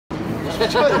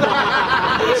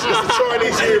It's the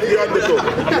Chinese year of the underdog.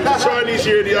 It's the Chinese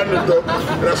year of the underdog,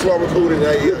 and that's why we're calling it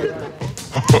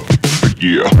 88.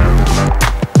 Yeah.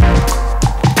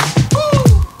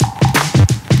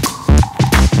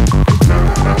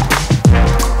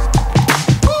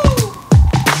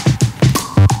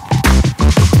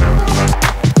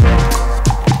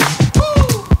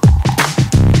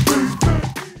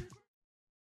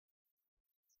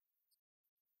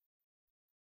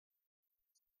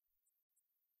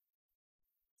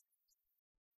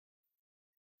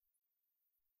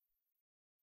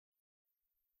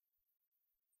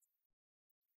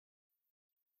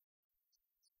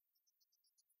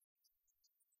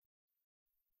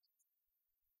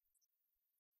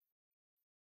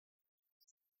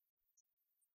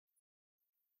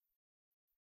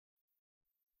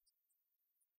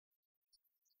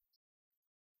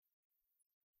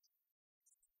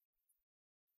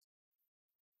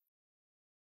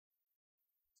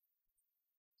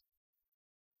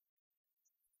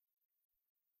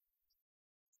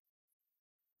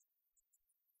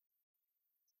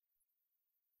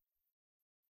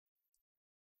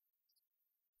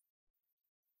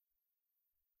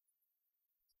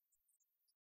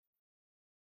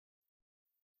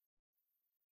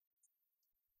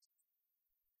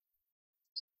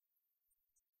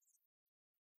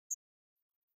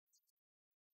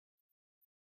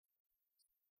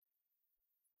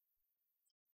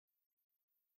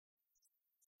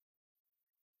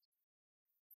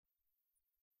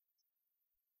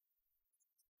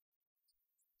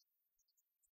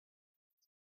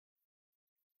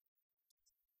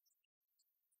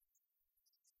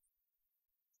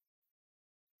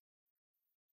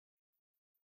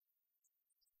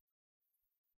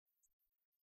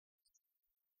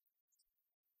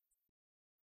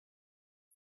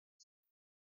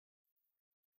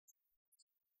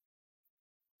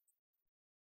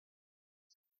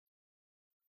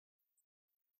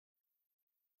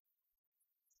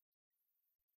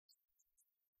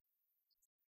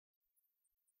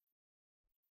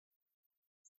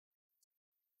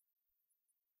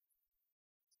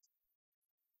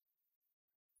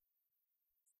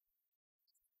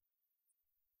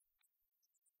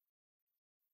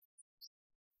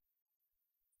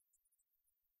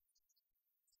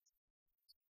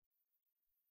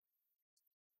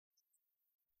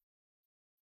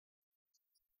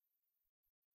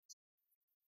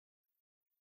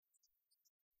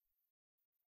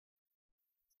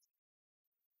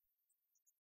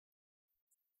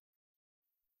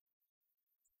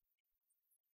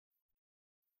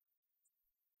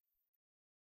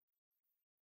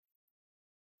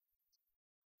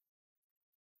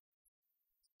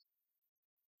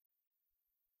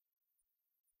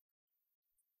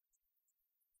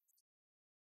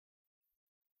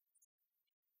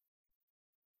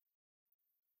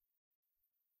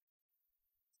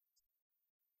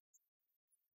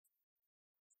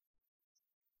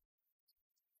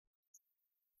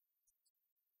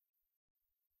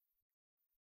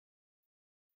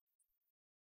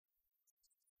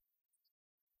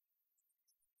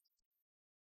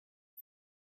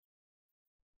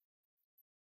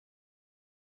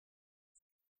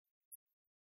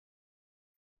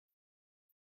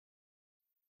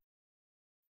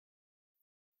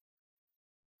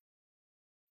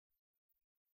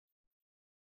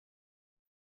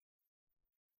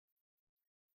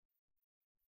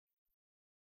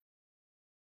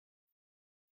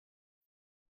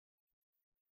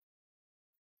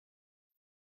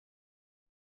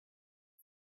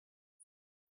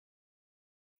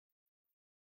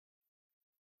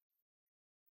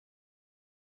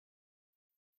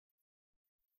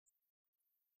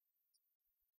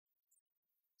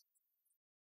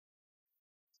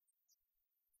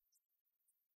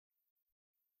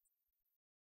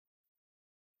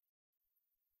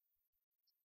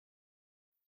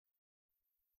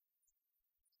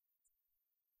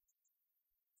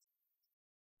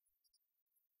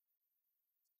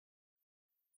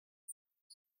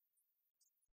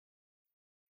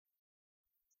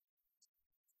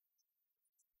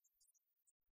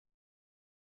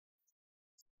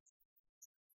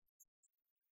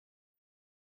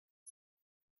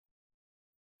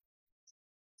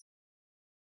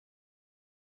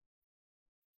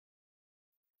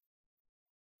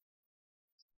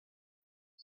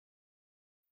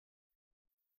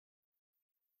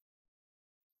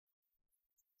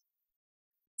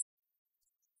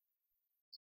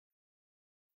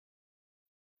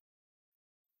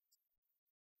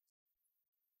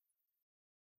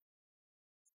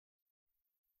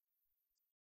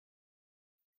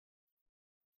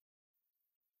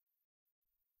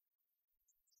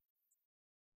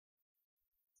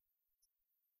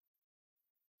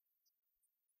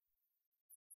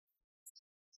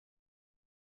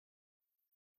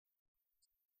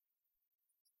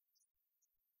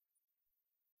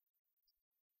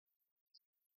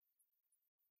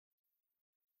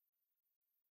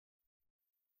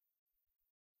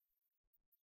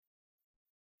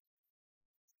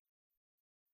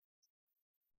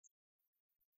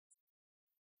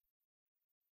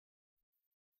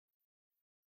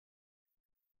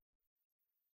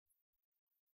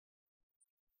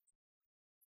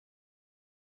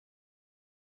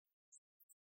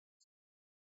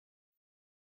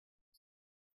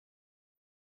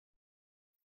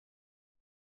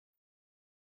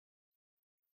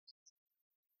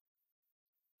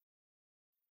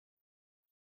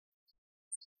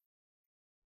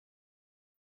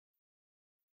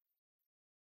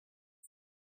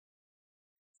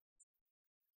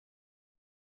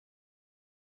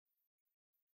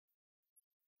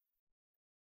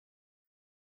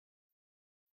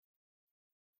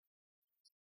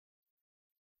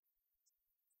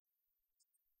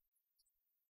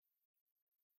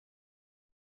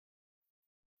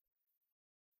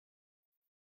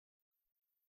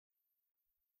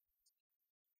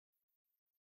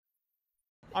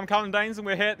 I'm Callum Danes and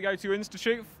we're here at the O2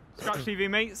 Institute. Scratch TV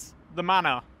meets the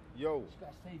Manor. Yo.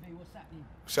 Scratch TV, what's happening?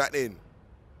 Happening.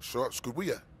 Short, good with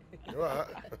you. You're right.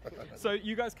 So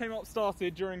you guys came up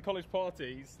started during college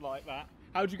parties like that.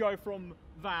 How'd you go from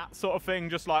that sort of thing,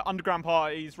 just like underground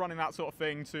parties, running that sort of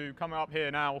thing, to coming up here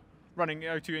now, running the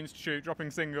O2 Institute, dropping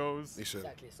singles? Listen,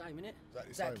 Exactly the same, innit?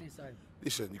 Exactly the same.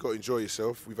 listen, you've got to enjoy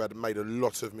yourself. We've made a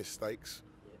lot of mistakes,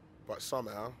 but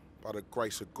somehow, by the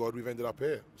grace of God, we've ended up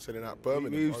here, selling out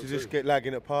Birmingham. We used to just get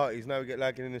lagging at parties, now we get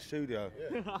lagging in the studio.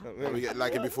 Yeah. And we get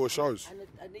lagging before shows.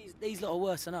 And these lot are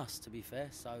worse than us, to be fair.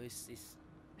 So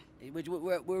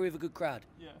we're with a good crowd.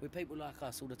 Yeah. With people like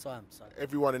us all the time. So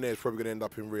Everyone in there is probably going to end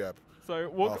up in rehab. So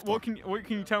what can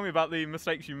you tell me about the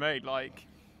mistakes you made? Like,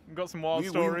 you've got some wild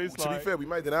stories. To be fair, we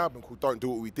made an album called Don't Do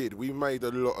What We Did. We made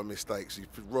a lot of mistakes.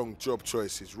 Wrong job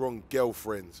choices, wrong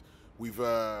girlfriends. We've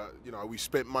we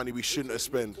spent money we shouldn't have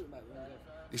spent.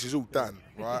 This is all done,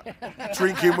 right?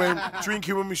 drinking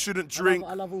when we shouldn't drink.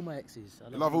 I love all my exes. I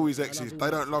love all his exes. They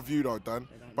don't love you though, Dan.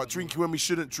 But drinking when we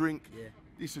shouldn't drink. Yeah.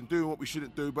 Listen, doing what we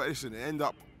shouldn't do. But listen, it ended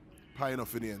up paying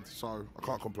off in the end. So I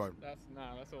can't complain. That's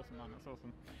awesome, man. That's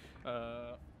awesome.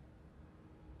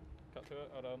 Cut to it.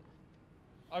 Hold on.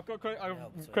 I've got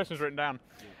questions written down.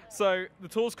 So the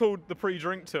tour's called the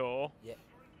Pre-Drink Tour. Yeah.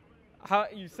 How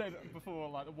you said before,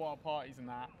 like the wild parties and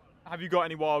that. Have you got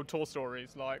any wild tour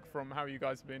stories, like from how you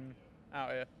guys have been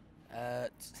out here?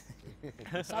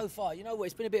 So far, you know what?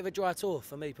 It's been a bit of a dry tour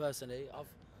for me personally.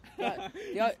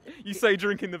 You say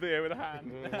drinking the beer with a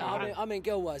hand. No, I mean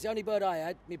girl-wise. The only bird I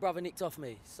had, my brother nicked off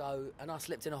me. And I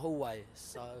slept in a hallway.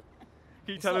 So.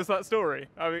 Can you tell us that story?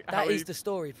 That is the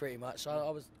story, pretty much. I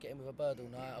was getting with a bird all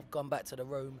night. I've gone back to the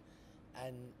room,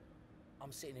 and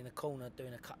I'm sitting in a corner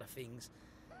doing a couple of things.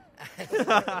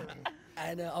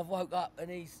 And I've woke up, and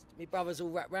my brother's all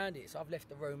wrapped around it. So I've left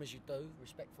the room, as you do,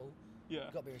 respectful. Yeah.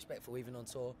 You've got to be respectful even on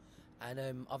tour.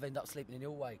 And I've ended up sleeping in the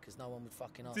hallway because no one would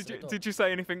fucking answer the door. Did you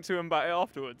say anything to him about it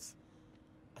afterwards?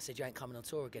 I said, you ain't coming on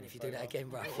tour again if you do that again,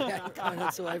 bro. You ain't coming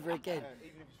on tour ever again.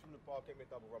 Even if it's from the bar, get me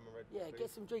a double rum and red. Yeah, get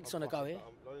some drinks on the go here.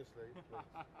 Honestly,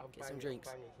 Get some drinks.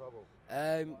 banging trouble.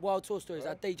 Wild tour stories.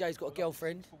 Our DJ's got a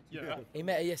girlfriend. Yeah. He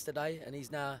met her yesterday, and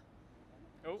he's now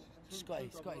Oh.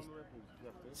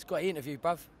 Scotty interview,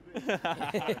 bruv.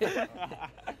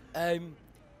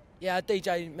 Yeah, our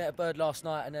DJ met a bird last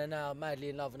night, and they're now madly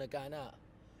in love and are going out.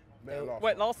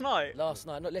 Wait, last night? Last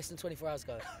night, not less than 24 hours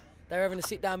ago. They're having a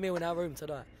sit-down meal in our room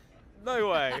tonight. No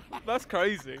way. That's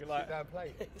crazy. Like, Down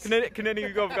plate. can any of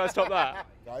you guys top that?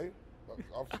 No,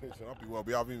 I'll be well.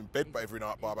 I've been in bed every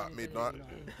night by about midnight.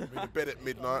 I've been in bed at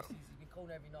midnight. She's been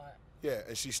calling every night. Yeah,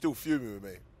 and she's still fuming with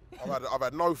me. I've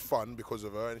had no fun because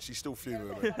of her, and she's still fuming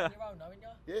with me. You're on your own, though, ain't you?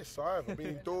 Yes, I have. I've been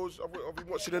indoors. I've been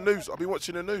watching the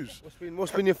news.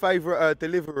 What's been your favourite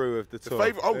Deliveroo of the tour?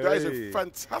 That is a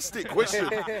fantastic question.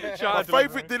 My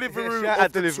favourite Deliveroo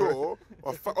of the tour.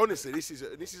 Honestly, this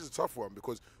is a tough one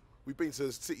because we've been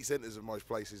to city centres of most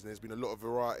places and there's been a lot of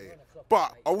variety.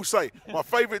 But I will say my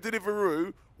favourite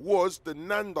Deliveroo was the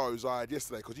Nando's I had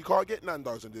yesterday because you can't get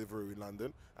Nando's on Deliveroo in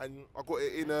London, and I got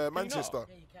it in Manchester.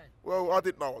 Yeah, you can. Well, I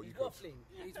didn't know what you could.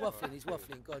 He's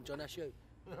waffling. Go on, John, that's you.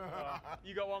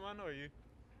 You got one, man, or you?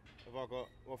 Have I got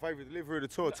my favourite Deliveroo of the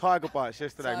tour? Tiger Bites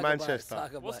yesterday, Manchester.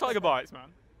 What's Tiger Bites,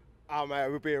 man? Oh, mate,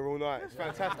 we'll be here all night. It's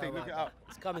fantastic. Look it up.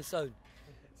 It's coming soon.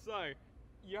 So,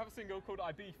 you have a single called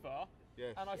Ibiza,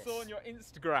 Yes. and I saw on your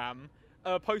Instagram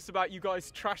a post about you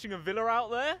guys trashing a villa out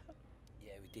there.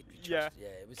 Yeah, we did. Yeah.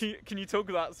 It was. Can you talk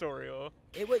about that story, or?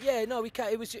 It was. Yeah, no, we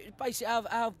can't. It was basically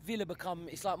our villa become.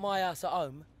 It's like my house at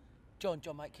home. John,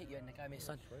 mate, keep you in the game here,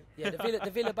 son. Yeah,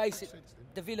 the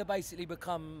villa basically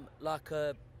become like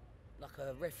a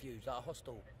refuge, like a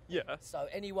hostel. Yeah. So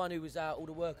anyone who was out, all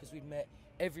the workers we'd met,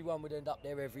 everyone would end up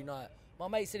there every night. My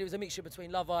mate said it was a mixture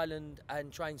between Love Island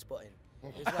and Train Spotting.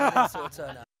 It was one of them sort of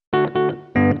turnout.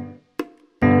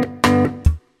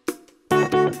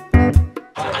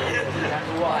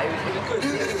 Right, it was good.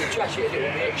 It was trash it a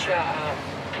little bit. Shout out.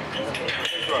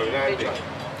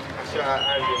 Shout out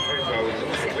Andy and Pedro in the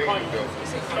cleaning job.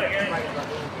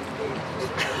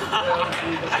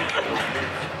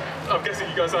 I'm guessing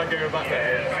you guys aren't going back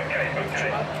there.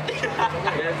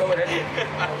 Yeah, go ahead.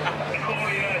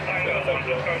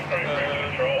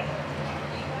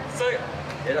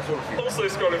 Also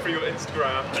scrolling through your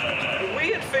Instagram,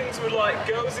 weird things with like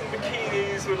girls in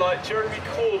bikinis with like Jeremy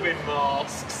Corbyn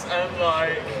masks and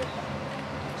like.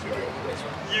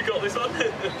 You got this one?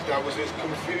 That was as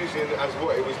confusing as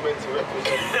what it was meant to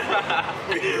represent.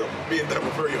 Me and Dan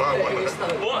were very high one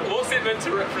night. What's it meant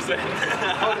to represent? A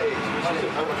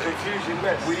confusing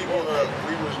mess. We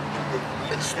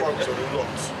smoked a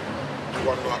lot.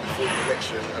 one night before the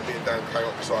election, and me and Dan came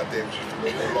up with this idea, which is to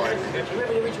be online. Do you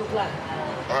remember the original plan?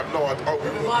 I have no idea. Oh,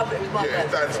 It was my plan. It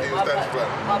was Dan's plan.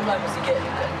 My plan was to get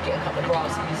a couple of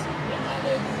brasses and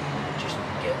then just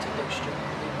get to Luke Street.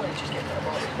 We wanted to just get a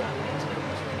couple of brasses around and get to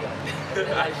Luke Street. And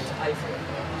then able to pay for it.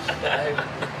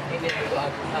 In the end, we got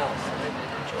 £100. So they did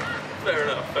a good job. Fair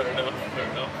enough.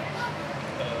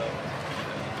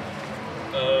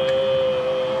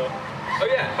 Oh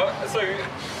yeah, so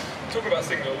talking about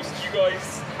singles, you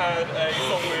guys had a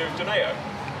song with Janeo.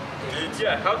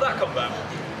 Yeah, how'd that come about? I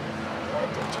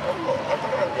don't know.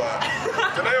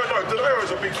 Daneo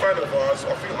is a big fan of ours.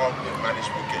 I think our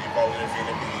management get involved in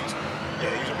everything. He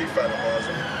was a big fan of ours.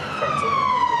 And in fact, we've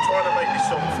been trying to make this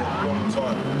song for a long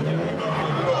time. We've been in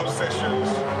a lot of sessions.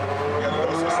 We had a lot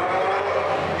of sessions.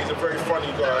 He's a very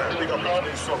funny guy. Big up his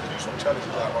new song. He's some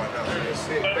challenges out right now. He's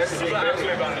the best keys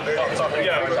you've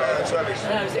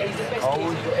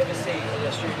ever seen in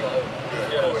the studio.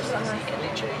 He can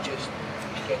literally just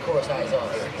get chorus out his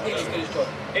arse. He's good as John.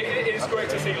 It is great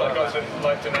to see like guys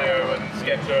like Janeo and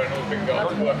Skepta and all the big guys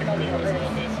working with you guys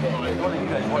on this.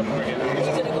 These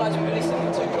are the guys we've been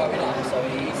listening to growing up, so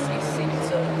he's seen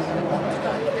to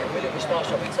really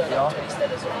starstruck. We turned up 20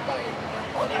 Stellars on a day.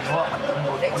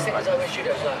 Next second I went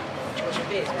studio, was like, do you want some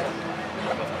beers?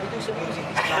 We do some music.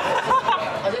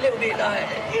 I was a little bit like,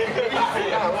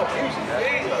 what music?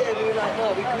 Yeah, we were like,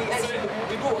 no, we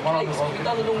brought a cake, we've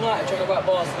done a long night trying to write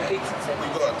bars and beats and stuff.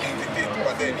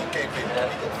 But then he came in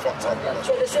and he got fucked up.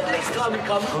 So they said the next time we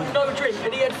come, no drink,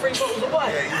 and he had 3 bottles of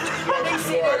wine. Yeah, and he's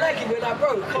sitting there lagging, we're like,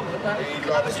 bro, come on, man. He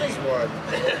loves his wine.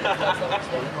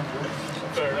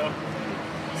 Fair enough.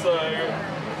 So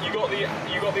you got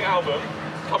the album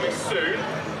coming soon.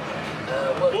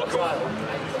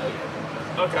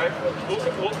 Okay.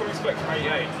 What can we expect from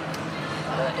 88?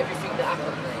 Everything that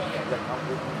happened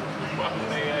What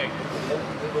happened in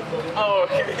 88? Oh,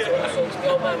 okay. Songs, the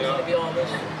old man was in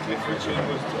the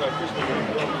pyjamas.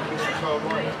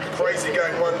 The Crazy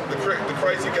Gang won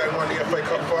the FA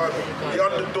Cup final. The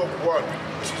underdog won.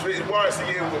 Which is why it's the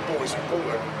year we were born. It's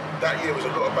important. That year was a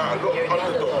lot of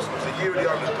underdogs. It was the year of the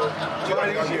underdog. Is it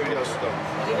really?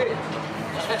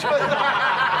 It's the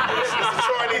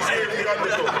Chinese year of the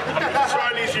underdog. It's the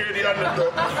Chinese year of the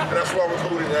underdog, and that's why we're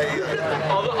calling it 88.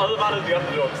 Other man of the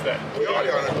underdogs then? We are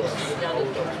the underdogs.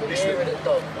 We're the year of the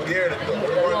dog. We're the year of the dog.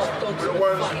 We're the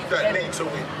ones that need to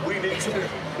win. We need to win.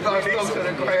 Dogs at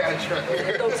the great track.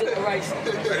 Dogs at the races. A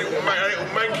little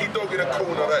manky dog in a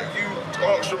corner that you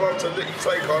asked your mum to let you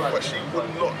take home, but she would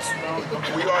not.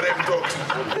 We are them dogs.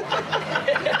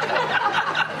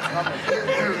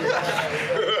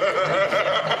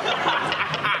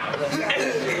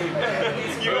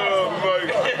 You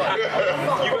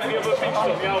got any other features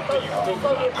on the album that you can talk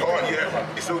about? Can't yet.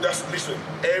 So listen,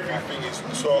 everything is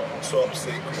top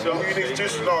secret. All you need to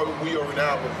just know we are in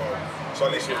album mode. So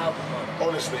listen,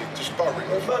 honestly, just bury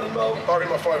my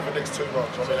phone for the next 2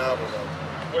 months. I'm in album mode.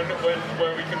 When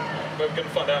we're going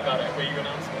to find out about it, where are you going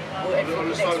to answer it? On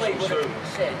the socials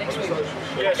soon. Next week.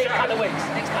 Yeah, Next couple of weeks.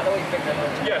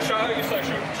 Yeah, shout out your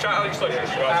socials, guys.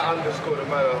 @ the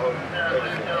Manor on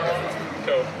everything.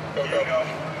 Cool.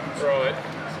 Right.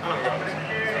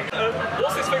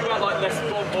 What's this thing about like less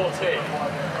blonde, more tea?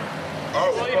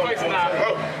 Oh, What are you facing that?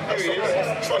 that's Here he is.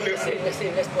 Let's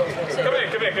see. Come here.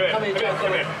 Come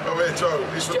here, Joe.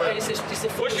 This is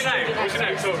What's your name?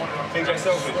 DJ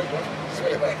Selfie.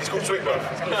 He's called Sweet Bro.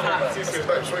 His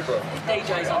name's Sweet Bro.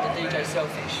 DJ's under DJ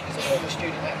Selfish. He's a former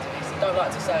student activist. He don't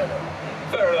like to say a lot.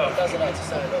 Fair He enough. doesn't like to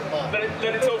say a lot, but Let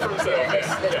it talk for himself.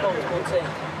 let's bond more team.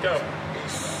 Go.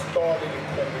 He's starting in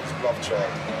Courtney's love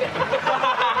child.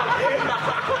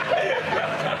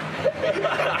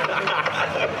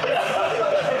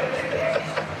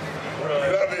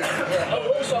 Love it. Yeah.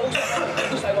 Also,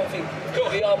 say one thing.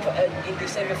 We are in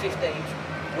December 15th.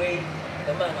 We,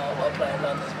 the Manor, are playing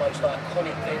London's most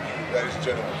iconic venue, Ladies and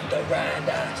gentlemen. the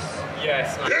Randas.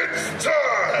 Yes. It's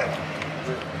time!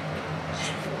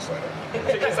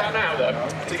 Tickets out now, though.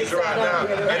 Tickets are out now.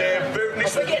 And then, I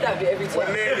forget that bit every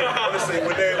time.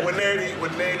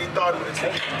 we're nearly done with the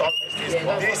tickets.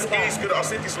 This is good. I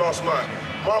said this last night.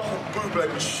 Michael Bublé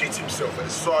would shit himself at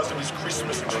the size of his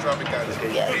Christmas extravaganza.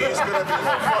 It is going to be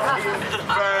fucking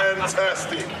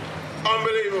fantastic.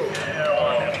 Unbelievable.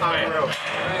 Unreal.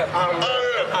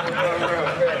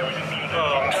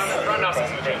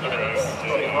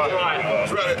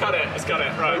 Right, let's cut it.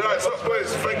 Right. Right, so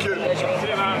boys, thank you. See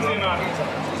you, man. Peace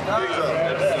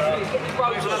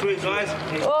out. Sweet guys.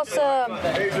 Awesome.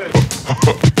 Easy.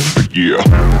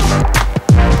 Yeah.